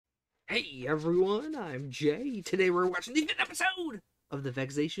Hey everyone, I'm Jay. Today we're watching the 5th episode of the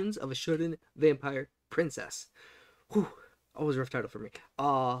Vexations of a Shonen Vampire Princess. Whew, always a rough title for me.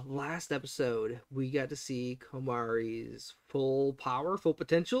 Last episode we got to see Komari's full power, full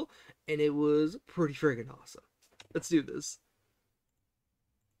potential, and it was pretty friggin' awesome. Let's do this.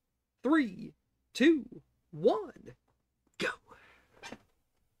 3, 2, 1, go.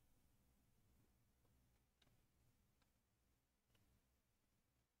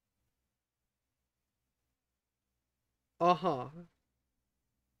 Uh-huh.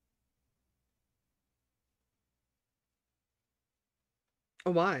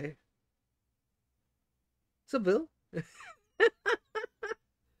 Oh my. What's up, Bill?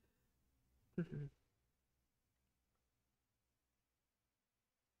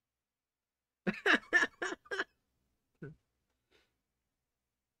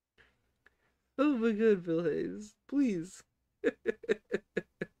 Oh my god, Villhaze. Please.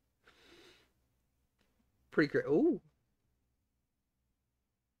 Pretty great. Oh.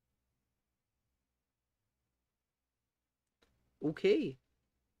 Okay.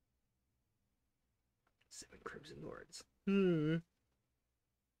 7 Crimson Lords. Hmm.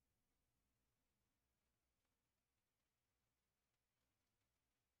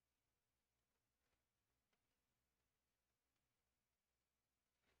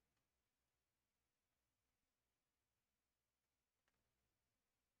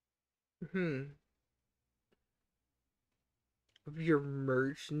 Of your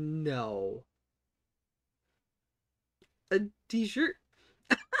merch? No. A t-shirt?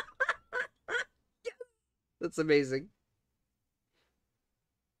 That's amazing.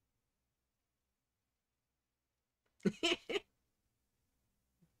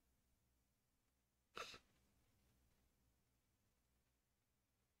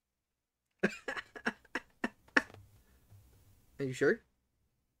 Are you sure?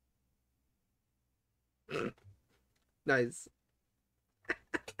 Nice.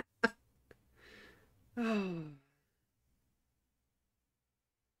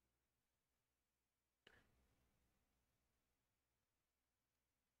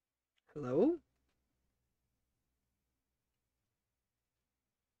 Hello?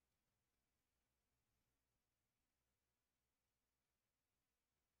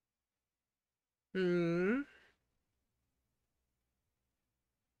 Hmm.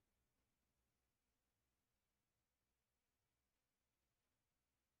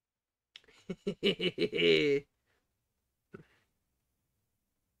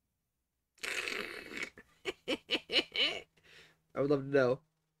 I would love to know.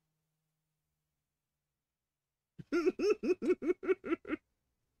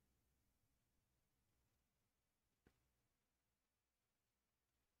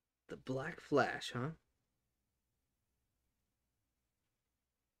 The Black Flash, huh?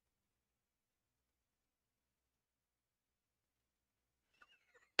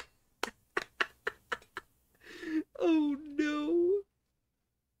 Oh no.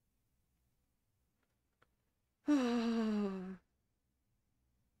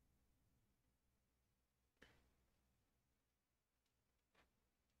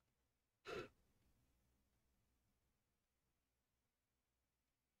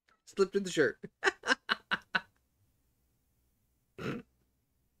 Slipped in the shirt.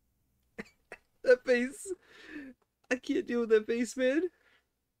 That face. I can't deal with that face, man.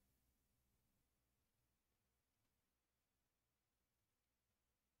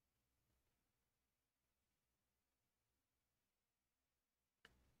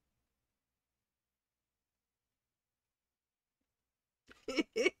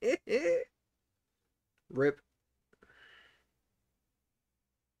 Rip.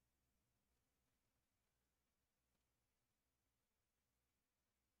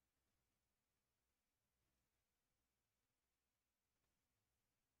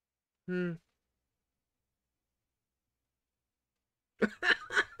 Hmm.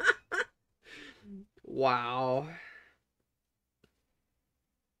 Wow.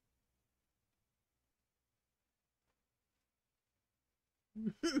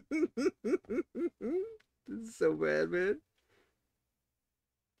 This is so bad, man.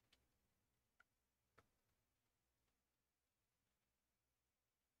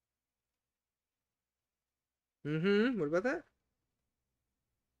 Mm-hmm. What about that?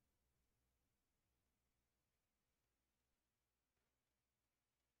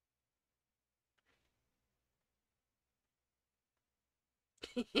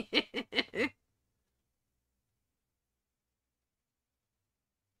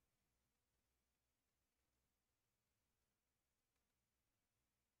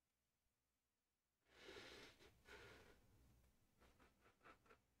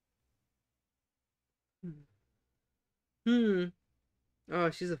 Hmm. Oh,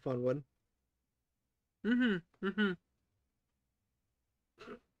 she's a fun one. Mm-hmm. Mm-hmm.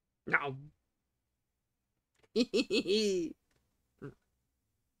 No.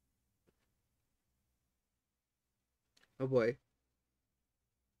 Oh boy.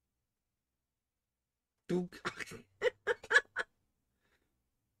 Duke.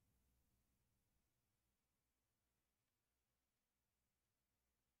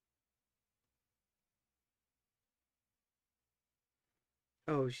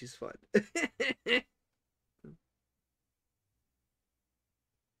 Oh, she's fun.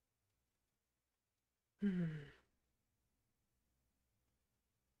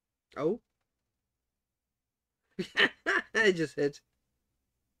 Oh. I just hit.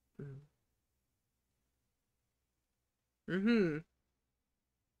 Mm-hmm.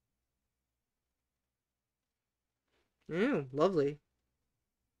 Yeah, lovely.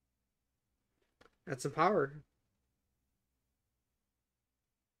 That's some power.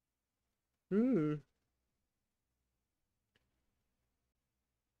 Hmm.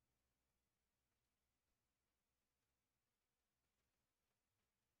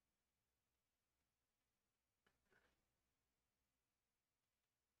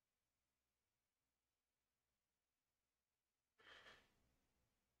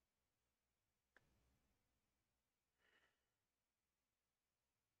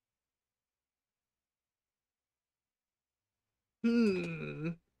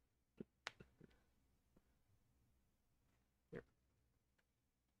 Hmm.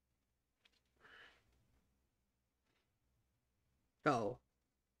 Oh.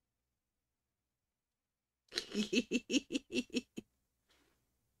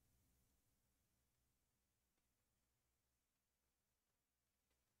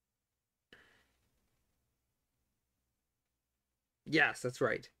 Yes, that's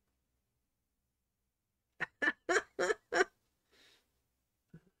right.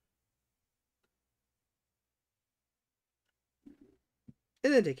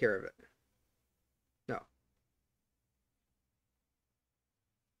 And then take care of it. No.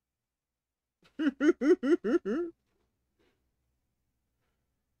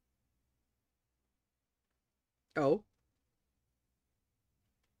 Oh.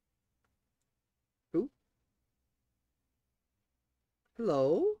 Who?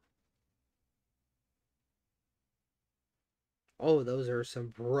 Hello? Oh, those are some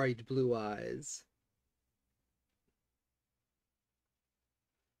bright blue eyes.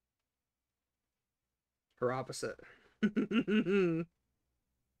 Her opposite.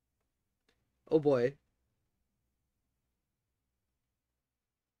 Oh boy.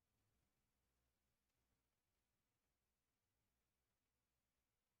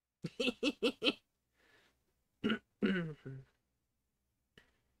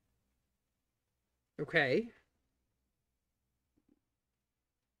 Okay.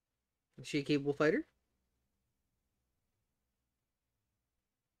 Is she a capable fighter?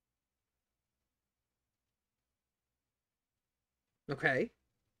 Okay.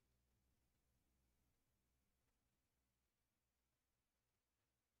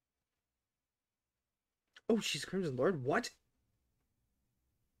 Oh, she's Crimson Lord? What?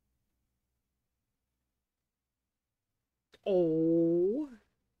 Oh.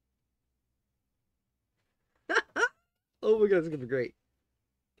 Oh my god, it's gonna be great.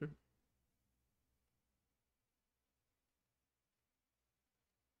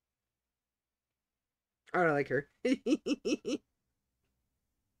 I don't like her.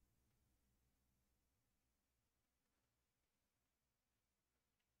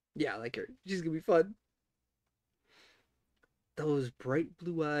 Yeah, I like her. She's gonna be fun. Those bright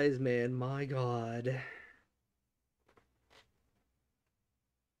blue eyes, man. My god.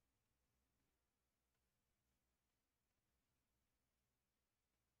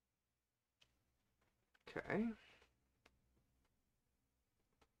 Okay.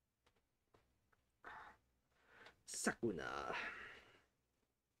 Sakuna.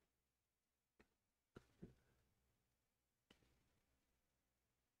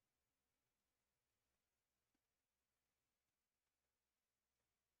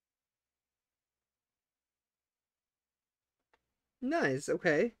 Nice.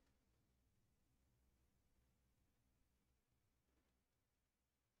 Okay.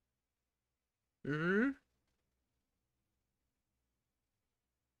 Hmm.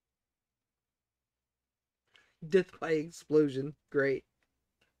 Death by explosion. Great.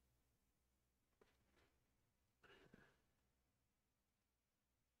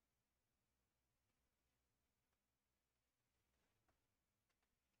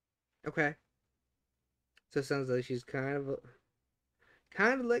 Okay. So it sounds like she's kind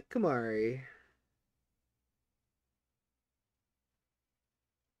of like Kamari.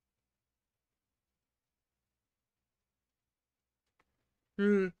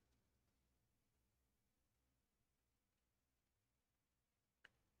 Hmm.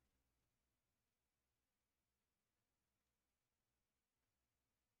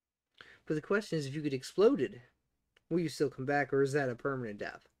 But the question is, if you get exploded, will you still come back, or is that a permanent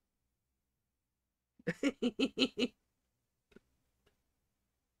death?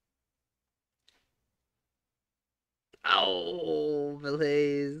 Oh,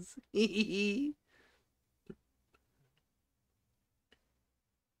 Villhaze.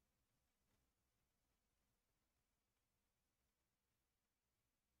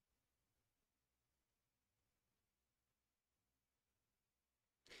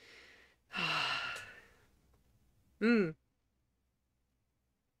 Hmm.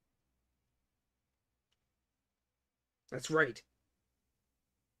 That's right.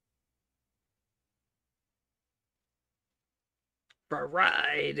 For a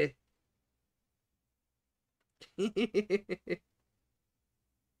ride. Come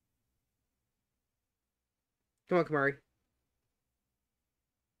on, Kamari.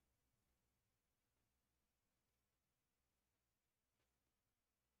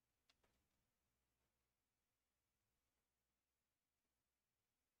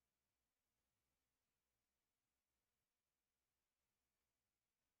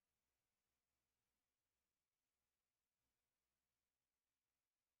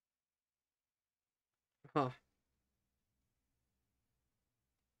 Huh.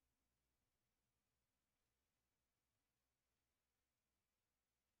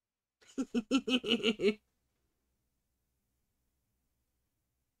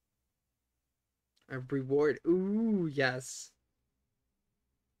 A reward. Ooh, yes.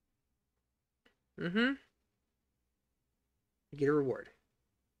 Mm-hmm. Get a reward.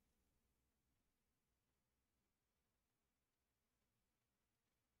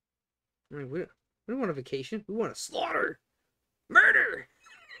 I mean, we don't want a vacation. We want a slaughter. Murder!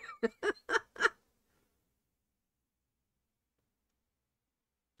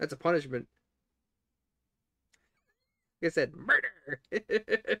 That's a punishment. Like I said, murder!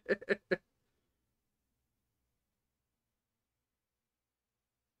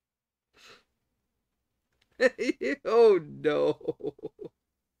 Oh no.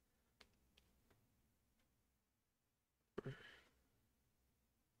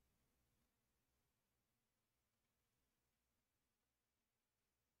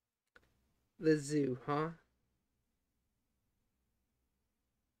 The zoo, huh?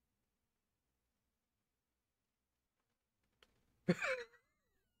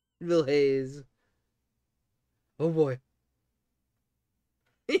 Villhaze. Oh boy.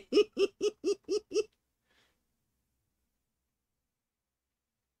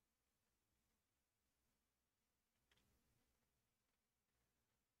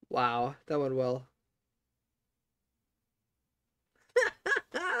 Wow, that went well.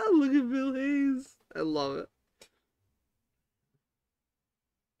 Look at Villhaze. I love it.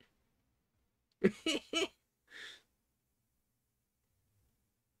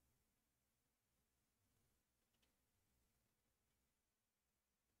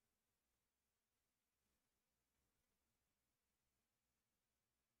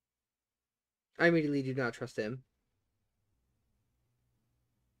 I immediately do not trust him.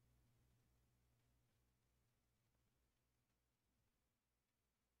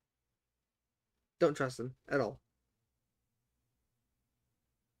 Don't trust him at all.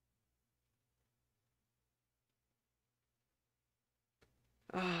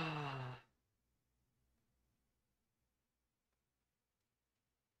 Ah.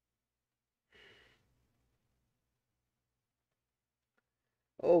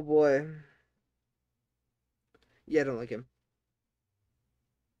 Oh boy. Yeah, I don't like him.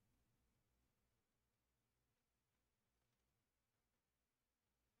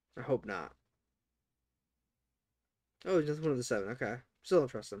 I hope not. Oh, he's just one of the seven. Okay. Still don't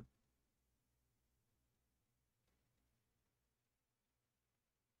trust him.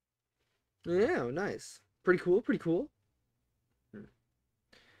 Yeah, nice. Pretty cool, pretty cool.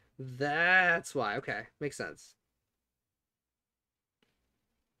 That's why. Okay. Makes sense.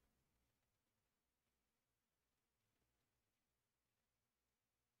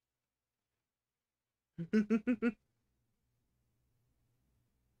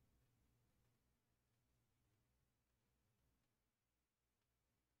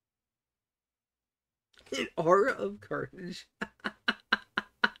 An aura of carnage.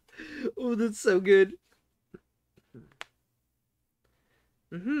 Oh, that's so good.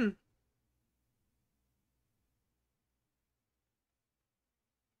 Mm-hmm.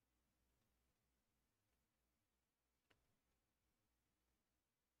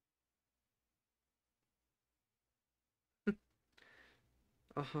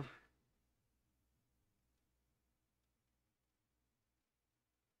 Uh-huh.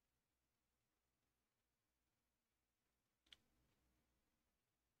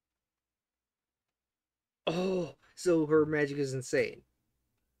 Oh, so her magic is insane.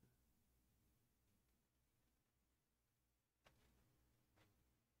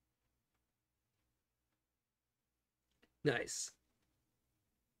 Nice.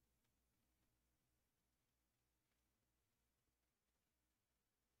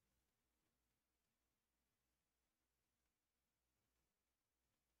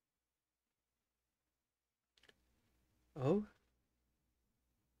 Oh,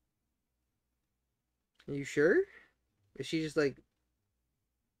 are you sure? Is she just like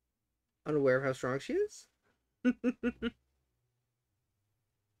unaware of how strong she is?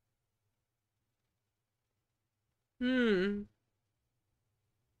 Hmm.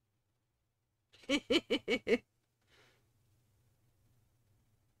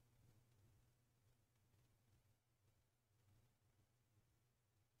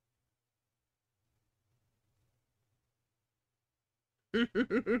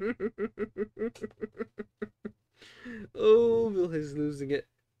 Oh, Villhaze is losing it.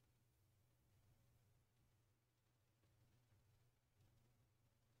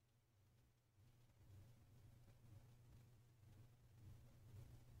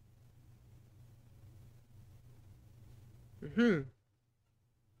 Hmm.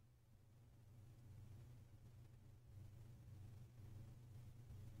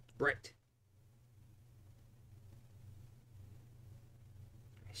 Right.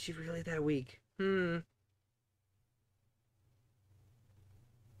 Is she really that weak? Hmm.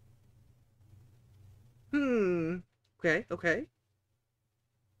 Hmm. Okay, okay.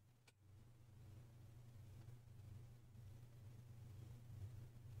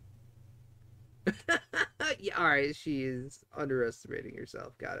 Yeah, alright, she is underestimating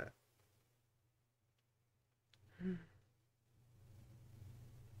herself. Got it.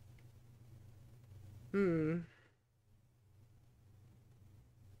 Hmm. Hmm.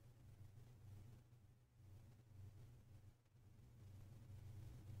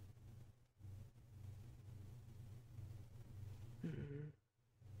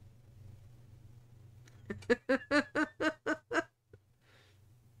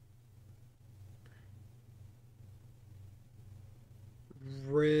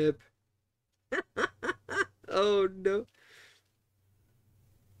 Rip. Oh no.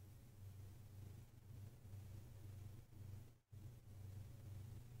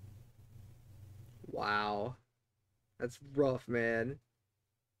 Wow. That's rough, man.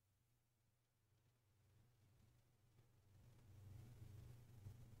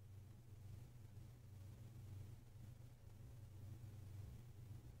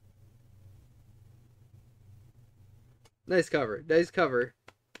 Nice cover. Nice cover.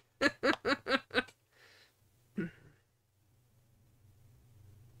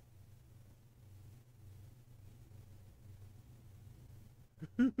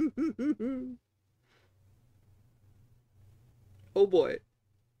 Oh boy.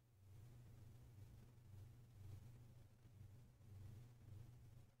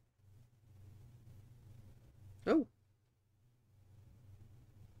 Oh,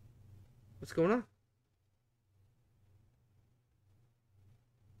 what's going on?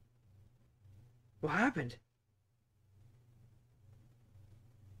 What happened?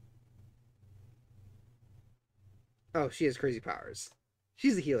 Oh, she has crazy powers.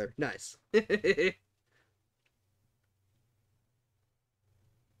 She's a healer. Nice. What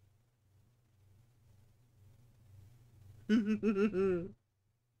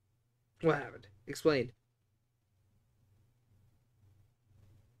happened? Explain.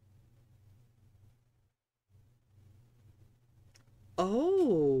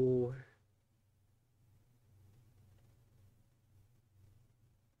 Oh.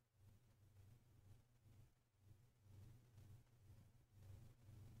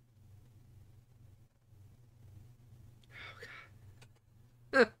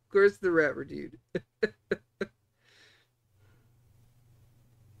 Of course, the rapper dude.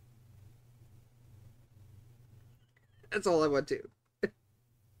 That's all I want to.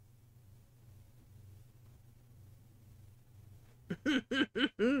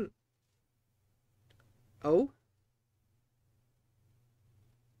 Oh.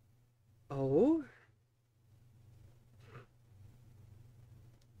 Oh.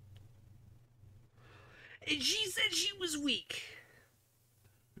 And she said she was weak.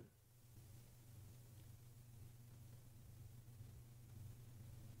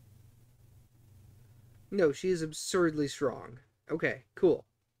 No, she is absurdly strong. Okay, cool.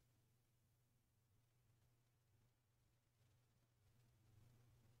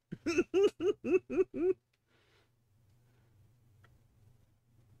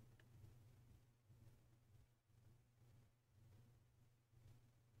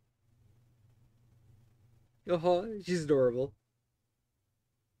 She's adorable.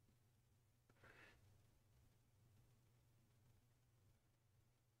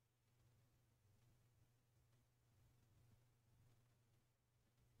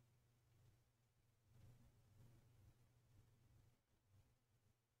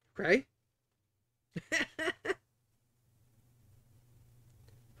 Right?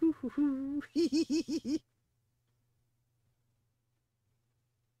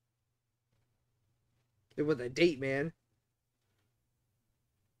 It was a date, man.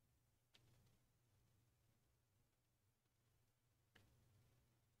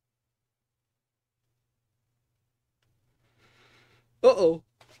 Uh-oh.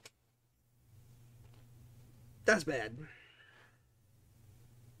 That's bad.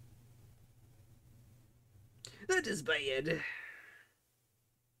 That is bad.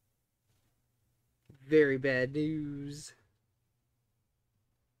 Very bad news.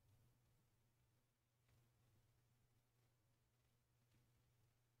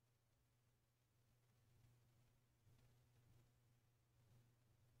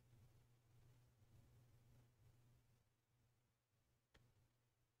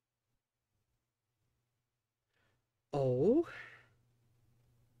 Oh.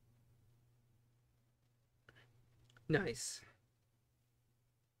 Nice.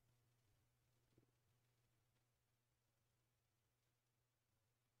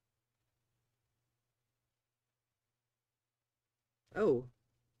 Oh.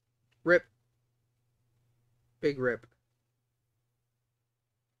 Rip. Big rip.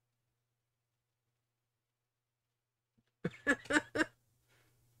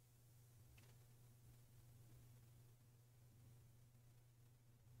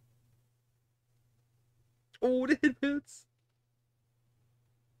 Oh, the headpats.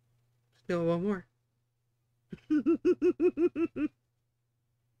 No, one more.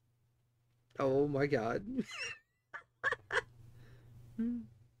 Oh my god.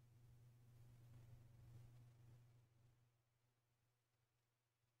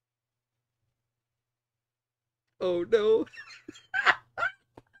 Oh no.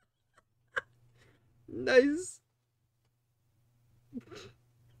 Nice.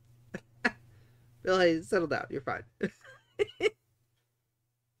 Villhaze, settle down. You're fine.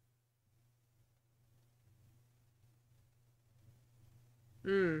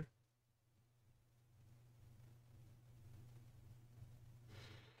 Hmm.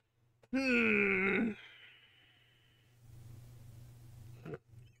 Hmm.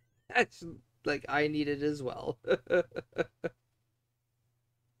 That's like I need it as well.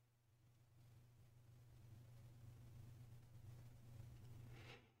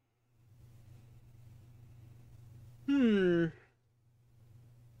 Hmm.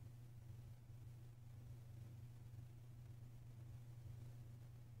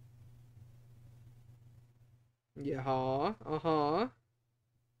 Yeah. Uh-huh.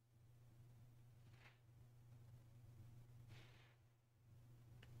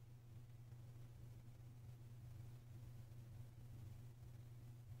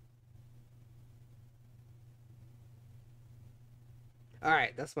 All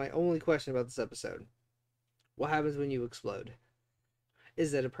right, that's my only question about this episode. What happens when you explode?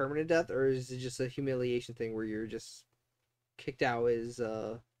 Is it a permanent death or is it just a humiliation thing where you're just kicked out as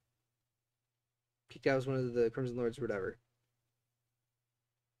one of the Crimson Lords or whatever?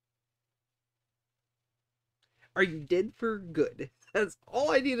 Are you dead for good? That's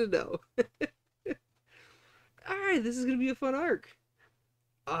all I need to know. Alright, this is gonna be a fun arc.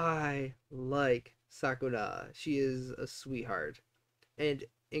 I like Sakuna. She is a sweetheart. And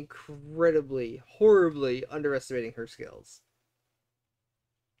incredibly, horribly underestimating her skills.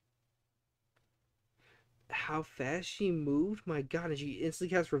 How fast she moved, my god, and she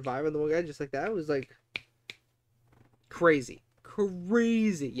instantly cast revive on the one guy just like that. It was like crazy.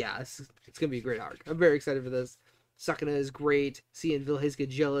 Crazy. Yeah, it's gonna be a great arc. I'm very excited for this. Sakuna is great. Seeing Villhaze get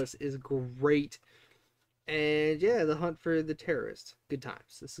jealous is great. And yeah, the hunt for the terrorist. Good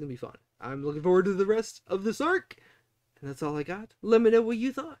times. This is gonna be fun. I'm looking forward to the rest of this arc. And that's all I got. Let me know what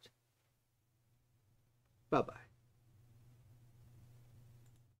you thought. Bye bye.